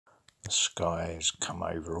The sky has come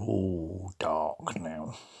over all dark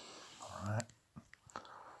now. Alright.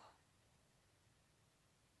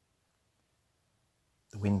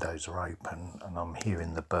 The windows are open and I'm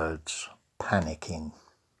hearing the birds panicking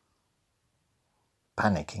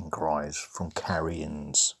cries from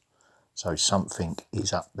carrions. So something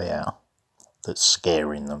is up there that's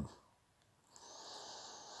scaring them.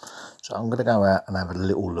 So I'm going to go out and have a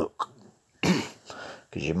little look, because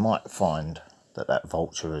you might find that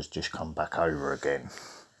vulture has just come back over again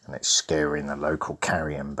and it's scaring the local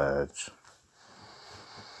carrion birds.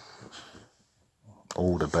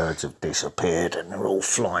 All the birds have disappeared and they're all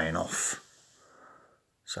flying off.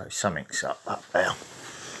 So something's up there.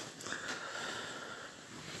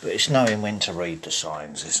 But it's knowing when to read the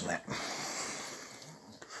signs, isn't it?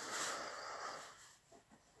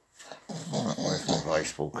 Right, where's my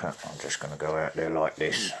baseball cap? I'm just going to go out there like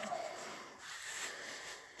this.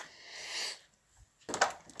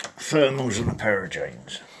 Thermals and a pair of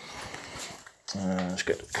jeans. Let's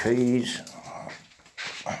get the keys.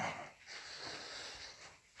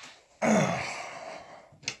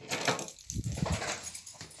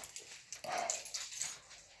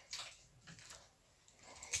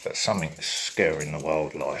 But something's scaring the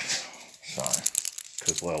wildlife, so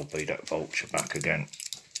could well be that vulture back again.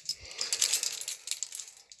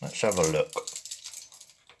 Let's have a look.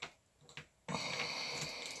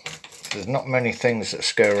 There's not many things that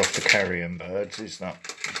scare off the carrion birds, is there?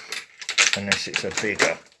 Unless it's a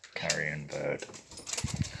bigger carrion bird.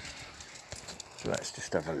 So let's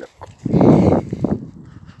just have a look.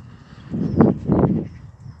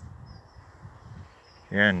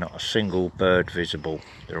 Yeah, not a single bird visible.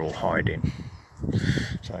 They're all hiding.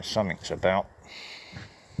 So something's about.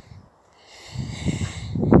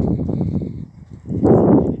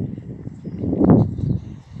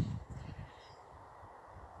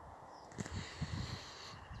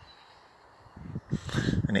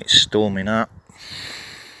 And it's storming up.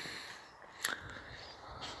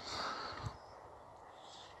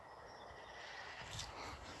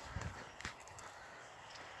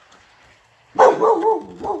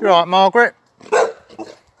 You alright, Margaret?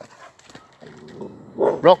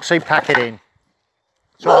 Roxy, pack it in.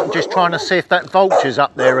 So I'm just trying to see if that vulture's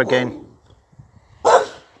up there again.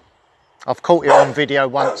 I've caught it on video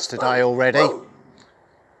once today already.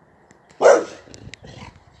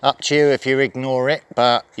 Up to you if you ignore it,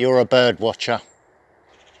 but you're a bird watcher.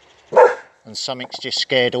 And something's just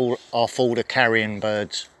scared off all the carrion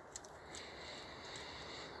birds.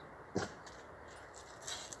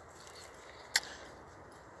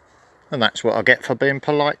 And that's what I get for being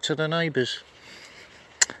polite to the neighbours.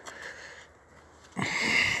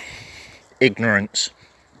 Ignorance.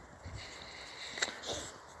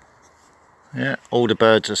 Yeah, all the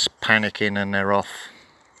birds are panicking and they're off.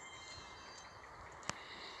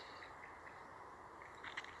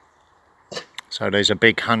 So there's a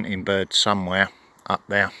big hunting bird somewhere up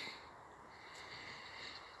there.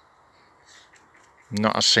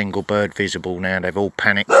 Not a single bird visible now, they've all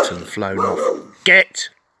panicked and flown off. Get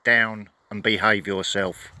down and behave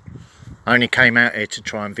yourself. I only came out here to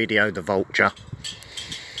try and video the vulture.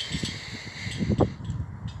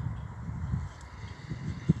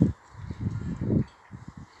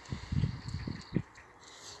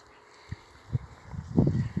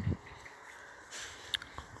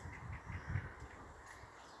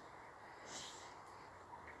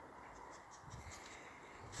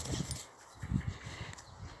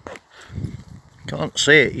 Can't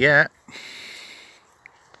see it yet.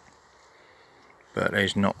 But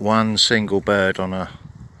there's not one single bird on a...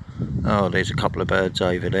 Oh, there's a couple of birds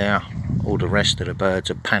over there. All the rest of the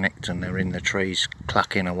birds are panicked and they're in the trees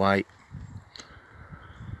clucking away.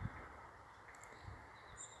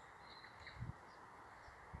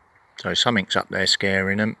 So something's up there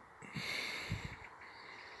scaring them.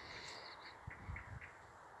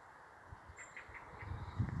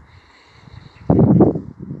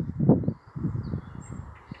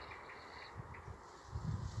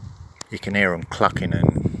 You can hear them clucking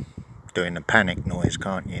and doing the panic noise,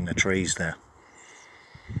 can't you, in the trees there?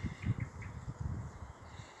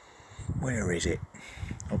 Where is it?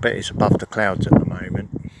 I bet it's above the clouds at the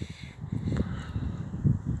moment.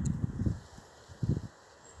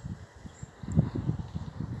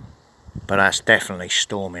 But that's definitely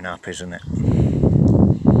storming up, isn't it?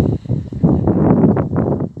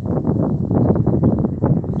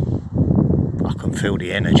 I can feel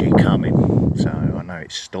the energy coming, so I know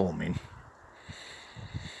it's storming.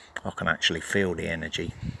 I can actually feel the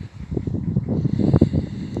energy.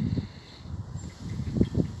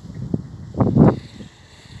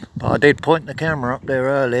 But I did point the camera up there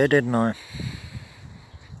earlier, didn't I?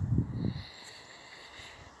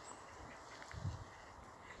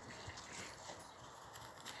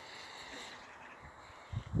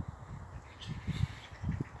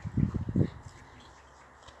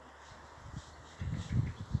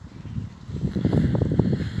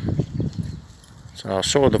 So I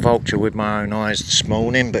saw the vulture with my own eyes this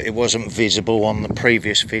morning, but it wasn't visible on the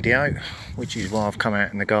previous video, which is why I've come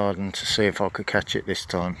out in the garden to see if I could catch it this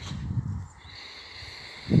time.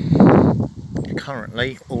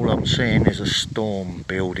 Currently all I'm seeing is a storm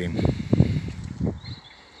building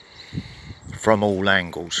from all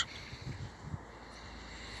angles,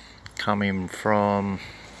 coming from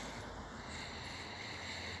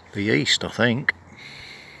the east, I think.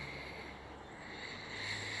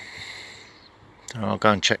 So I'll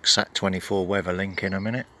go and check Sat24 weather link in a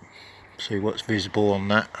minute, see what's visible on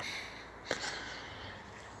that.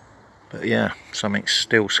 But yeah, something's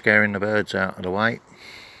still scaring the birds out of the way,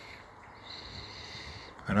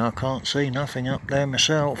 and I can't see nothing up there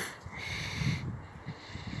myself,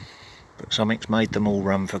 but something's made them all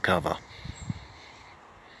run for cover.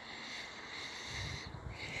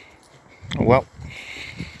 Well,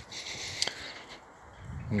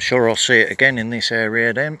 I'm sure I'll see it again in this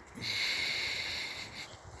area then.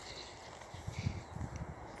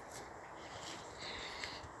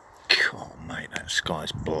 God mate, that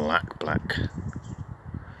sky's black.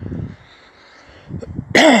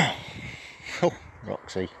 Oh,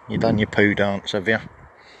 Roxy, you done your poo dance, have you?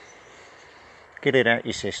 Get it out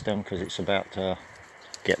your system, because it's about to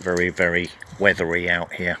get very, very weathery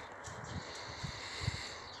out here.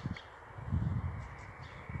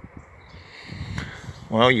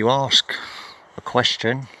 Well, you ask a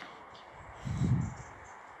question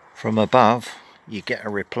from above, you get a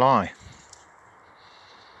reply.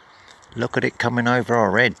 Look at it coming over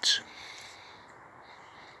our heads.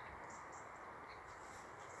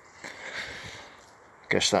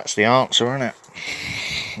 Guess that's the answer, isn't it?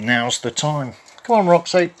 Now's the time. Come on,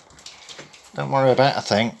 Roxy. Don't worry about a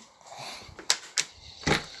thing.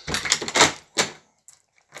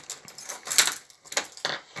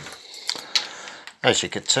 As you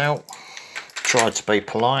could tell, tried to be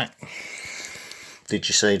polite. Did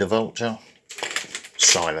you see the vulture?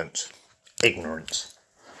 Silence. Ignorance.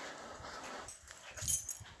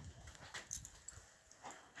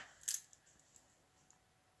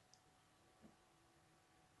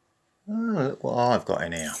 Oh, look what I've got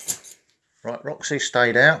in here. Right, Roxy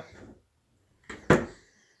stayed out.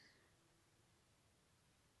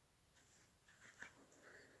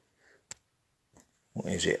 What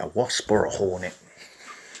is it, a wasp or a hornet?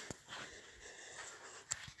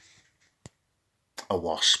 A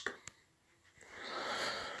wasp.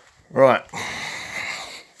 Right.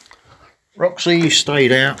 Roxy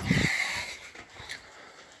stayed out.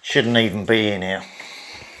 Shouldn't even be in here.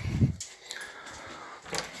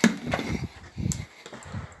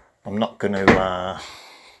 I'm not going to well,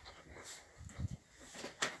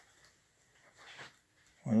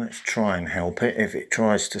 let's try and help it. If it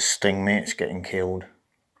tries to sting me, it's getting killed.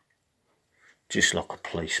 Just like a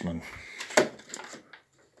policeman.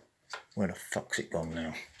 Where the fuck's it gone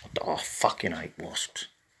now? Oh, I fucking hate wasps.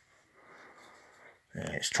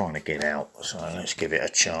 Yeah, it's trying to get out, so let's give it a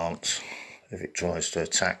chance. If it tries to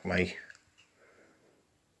attack me.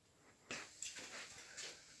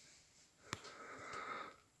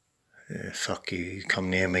 Yeah, fuck you, you come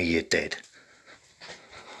near me, you're dead.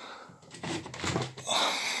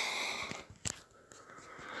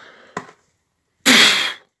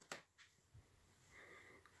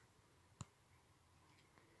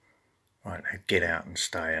 Right, now get out and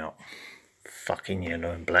stay out. Fucking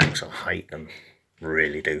yellow and blacks, I hate them.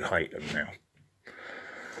 Really do hate them now.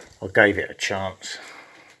 I gave it a chance.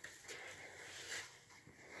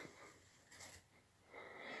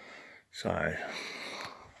 So,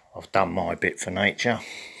 I've done my bit for nature.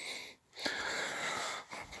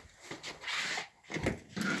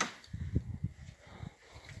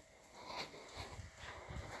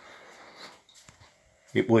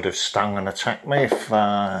 It would have stung and attacked me if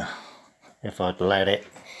I'd let it,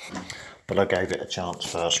 but I gave it a chance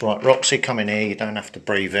first. Right, Roxy, come in here. You don't have to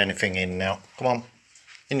breathe anything in now. Come on,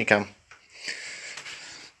 in you come.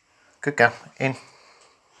 Good girl, in.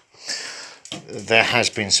 There has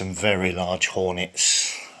been some very large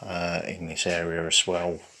hornets in this area as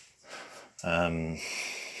well. I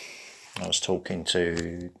was talking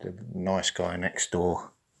to the nice guy next door,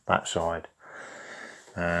 that side,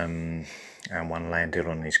 and one landed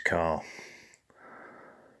on his car.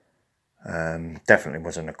 Definitely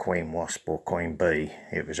wasn't a queen wasp or queen bee,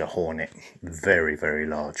 it was a hornet, very, very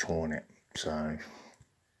large hornet. So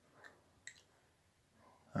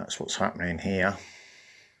that's what's happening here.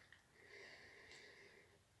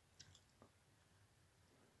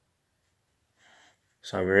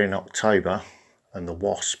 So we're in October and the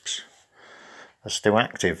wasps are still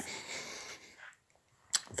active.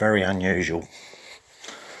 Very unusual.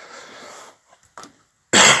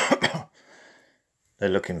 They're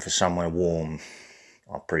looking for somewhere warm.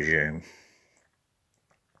 I presume,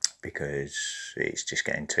 because it's just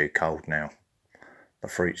getting too cold now. The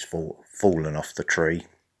fruit's fallen off the tree,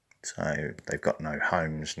 so they've got no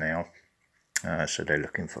homes now, so they're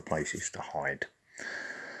looking for places to hide.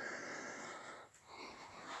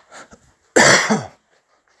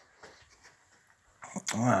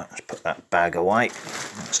 Right, let's put that bag away.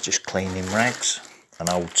 That's just cleaning rags and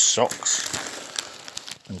old socks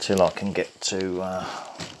until I can get to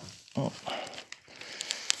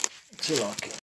until I can